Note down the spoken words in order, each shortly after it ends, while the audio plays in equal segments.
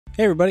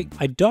Hey everybody,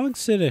 I dog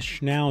sit a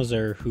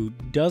Schnauzer who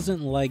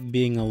doesn't like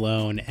being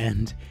alone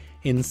and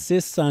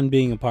insists on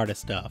being a part of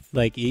stuff.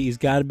 Like, he's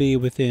got to be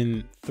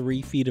within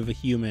 3 feet of a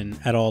human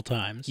at all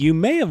times. You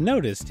may have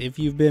noticed if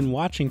you've been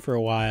watching for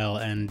a while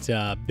and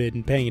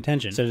been paying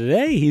attention. So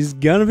today, he's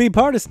gonna be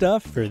part of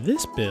stuff. For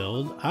this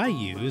build, I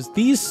use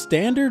these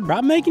standard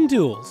prop making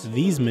tools,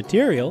 these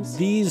materials,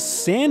 these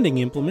sanding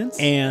implements,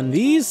 and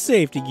these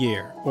safety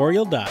gear, or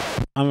you'll die.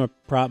 I'm a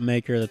prop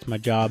maker, that's my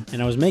job,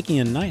 and I was making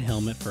a night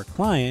helmet for a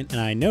client, and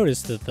I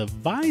noticed that the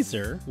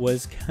visor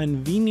was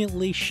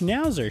conveniently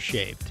Schnauzer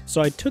shaped.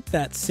 So I took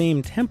that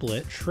same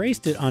template,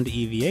 traced it onto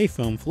EVA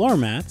Foam floor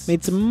mats,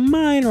 made some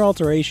minor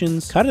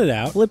alterations, cut it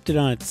out, flipped it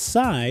on its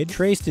side,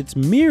 traced its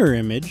mirror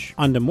image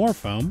onto more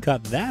foam,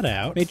 cut that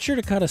out, made sure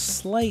to cut a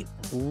slight,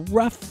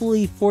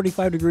 roughly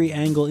 45-degree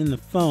angle in the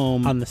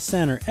foam on the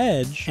center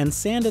edge, and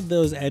sanded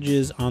those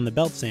edges on the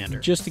belt sander,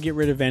 just to get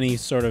rid of any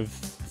sort of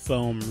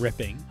foam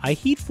ripping. I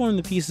heat form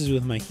the pieces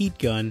with my heat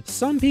gun.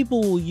 Some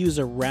people will use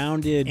a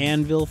rounded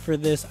anvil for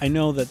this. I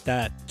know that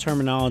that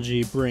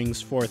terminology brings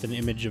forth an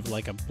image of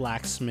like a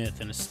blacksmith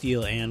and a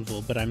steel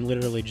anvil, but I'm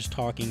literally just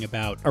talking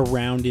about a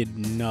rounded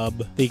nub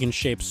that you can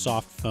shape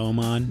soft foam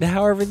on.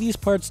 However, these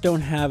parts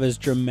don't have as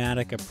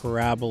dramatic a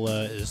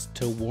parabola as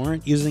to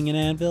warrant using an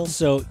anvil,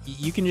 so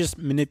you can just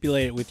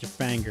manipulate it with your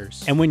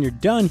fingers. And when you're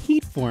done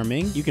heat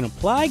forming, you can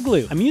apply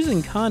glue. I'm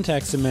using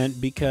contact cement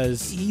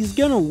because he's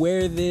gonna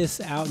wear this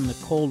out in the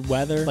cold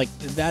weather. Like,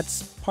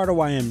 that's part of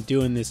why I'm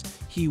doing this.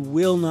 He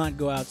will not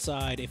go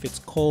outside if it's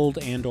cold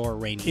and or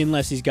rainy,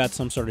 unless he's got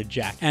some sort of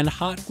jacket. And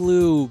hot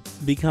glue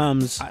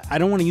becomes, I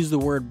don't want to use the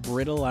word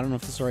brittle, I don't know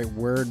if that's the right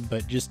word,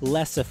 but just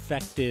less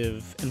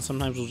effective, and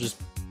sometimes will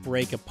just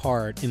break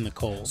apart in the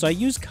cold. So I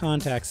used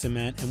contact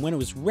cement, and when it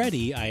was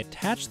ready, I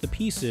attached the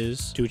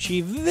pieces to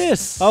achieve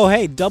this. Oh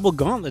hey, double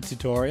gauntlet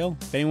tutorial.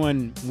 If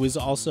anyone was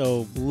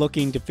also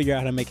looking to figure out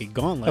how to make a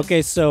gauntlet.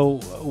 Okay, so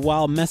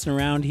while messing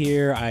around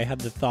here, I had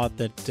the thought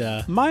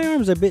that my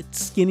arm's a bit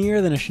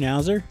skinnier than a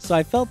Schnauzer, so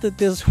I felt that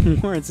this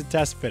warrants a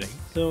test fitting.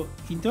 So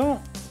if you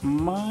don't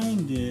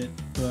mind it,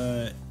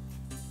 but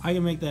I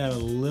can make that a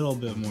little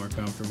bit more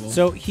comfortable.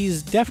 So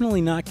he's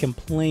definitely not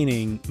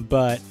complaining,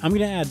 but I'm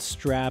gonna add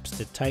straps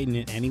to tighten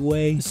it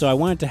anyway. So I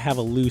want it to have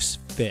a loose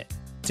fit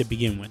to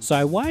begin with. So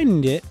I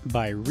widened it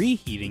by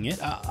reheating it.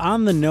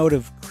 On the note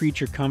of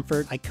creature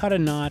comfort, I cut a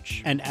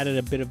notch and added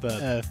a bit of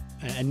a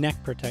neck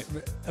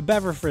a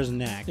bever for his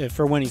neck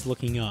for when he's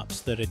looking up,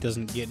 so that it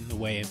doesn't get in the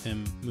way of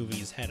him moving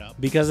his head up.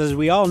 Because as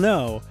we all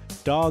know,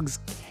 dogs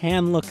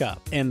can look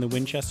up, and the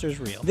Winchester's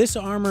real. This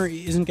armor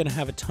isn't going to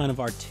have a ton of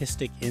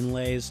artistic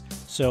inlays,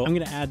 so I'm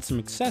going to add some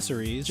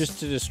accessories just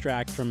to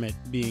distract from it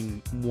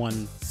being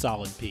one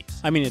solid piece.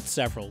 I mean, it's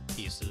several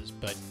pieces,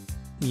 but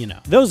you know.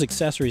 Those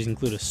accessories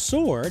include a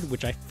sword,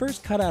 which I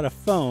first cut out of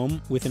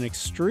foam with an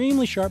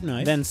extremely sharp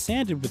knife, then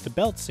sanded with the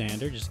belt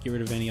sander just to get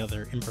rid of any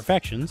other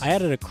imperfections. I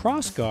added a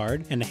cross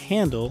guard and a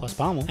handle plus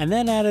pommel, and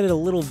then added a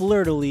little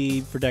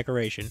fleur-de-lis for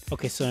decoration.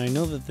 Okay, so I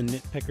know that the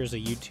nitpickers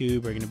of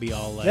YouTube are gonna be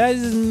all like, that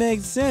doesn't make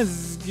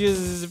sense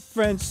because it's a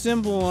French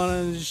symbol on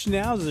a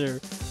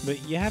Schnauzer.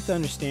 But you have to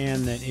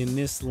understand that in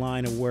this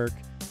line of work,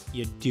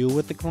 you do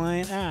what the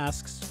client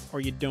asks, or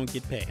you don't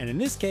get paid. And in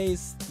this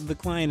case, the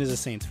client is a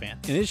Saints fan.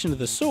 In addition to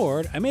the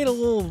sword, I made a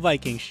little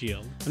Viking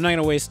shield. I'm not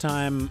gonna waste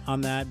time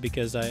on that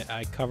because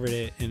I covered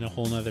it in a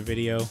whole nother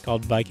video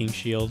called Viking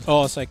Shield.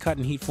 Oh, so I cut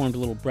and heat formed a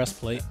little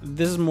breastplate.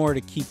 This is more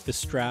to keep the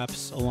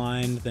straps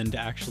aligned than to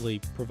actually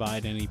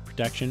provide any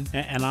protection.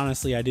 And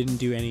honestly, I didn't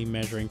do any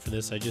measuring for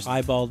this. I just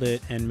eyeballed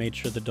it and made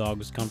sure the dog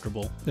was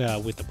comfortable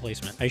with the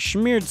placement. I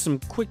smeared some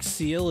quick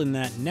seal in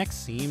that neck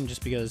seam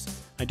just because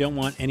I don't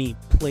want any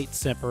plate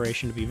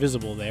separation to be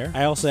visible there.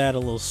 I also add a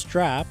little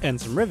strap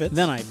and some rivets.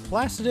 Then I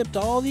plastered it to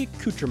all the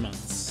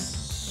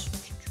accoutrements.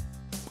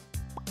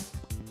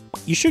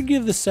 You should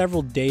give this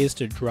several days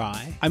to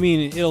dry. I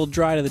mean, it'll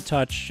dry to the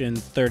touch in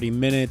 30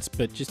 minutes,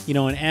 but just, you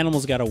know, an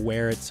animal's gotta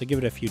wear it, so give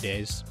it a few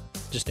days.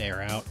 Just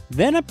air out.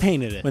 Then I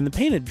painted it. When the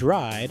paint had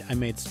dried, I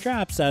made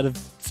straps out of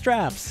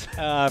straps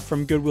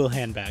from Goodwill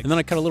handbags. And then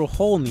I cut a little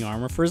hole in the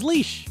armor for his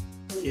leash.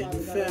 Getting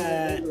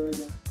fat.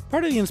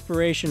 Part of the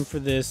inspiration for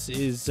this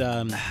is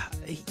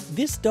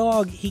this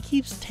dog, he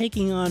keeps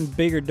taking on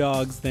bigger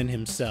dogs than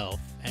himself,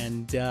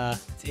 and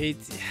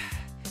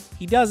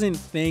he doesn't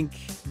think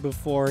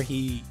before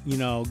he, you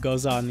know,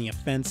 goes on the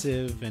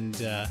offensive, and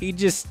he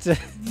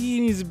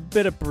needs a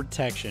bit of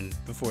protection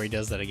before he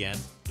does that again.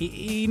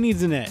 He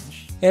needs an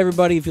edge. Hey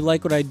everybody, if you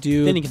like what I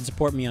do, then you can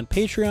support me on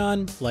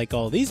Patreon, like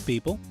all these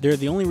people. They're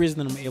the only reason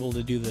that I'm able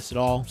to do this at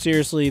all.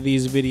 Seriously,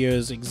 these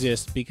videos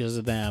exist because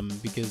of them,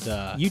 because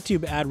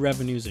YouTube ad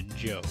revenue is a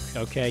joke,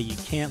 okay? You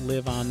can't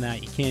live on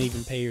that. You can't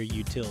even pay your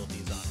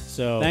utilities on it.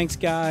 So thanks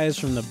guys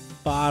from the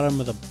bottom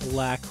of the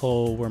black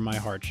hole where my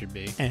heart should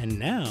be. And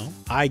now,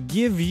 I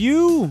give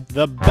you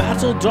the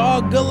Battle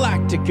Dog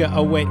Galactica.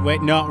 Oh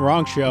wait, no,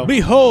 wrong show.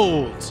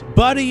 Behold,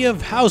 Buddy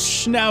of House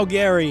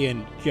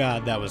Schnaugarian.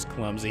 God, that was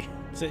clumsy.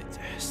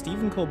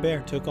 Stephen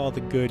Colbert took all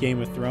the good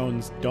Game of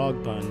Thrones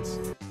dog puns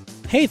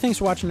Hey, thanks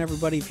for watching,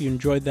 everybody. If you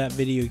enjoyed that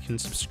video, you can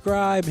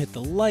subscribe, hit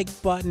the like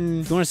button.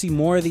 If you want to see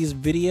more of these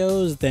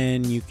videos,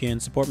 then you can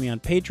support me on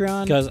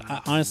Patreon, because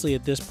honestly,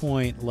 at this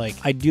point, like,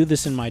 I do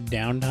this in my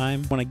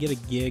downtime. When I get a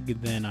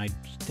gig, then I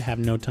have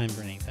no time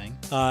for anything.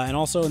 And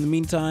also, in the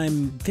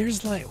meantime,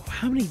 there's like,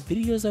 how many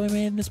videos have I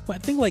made at this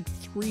point? I think like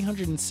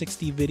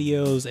 360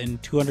 videos,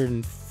 and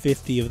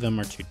 250 of them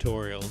are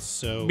tutorials.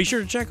 So be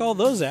sure to check all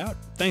those out.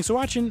 Thanks for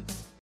watching.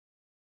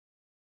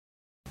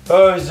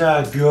 Who's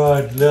a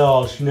good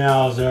little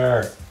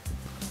schnauzer?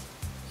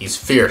 He's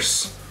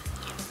fierce.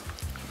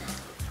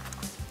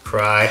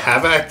 Cry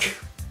havoc,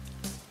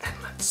 and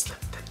let's slip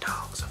the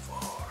dogs of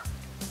war.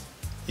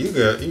 You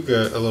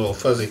got a little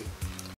fuzzy.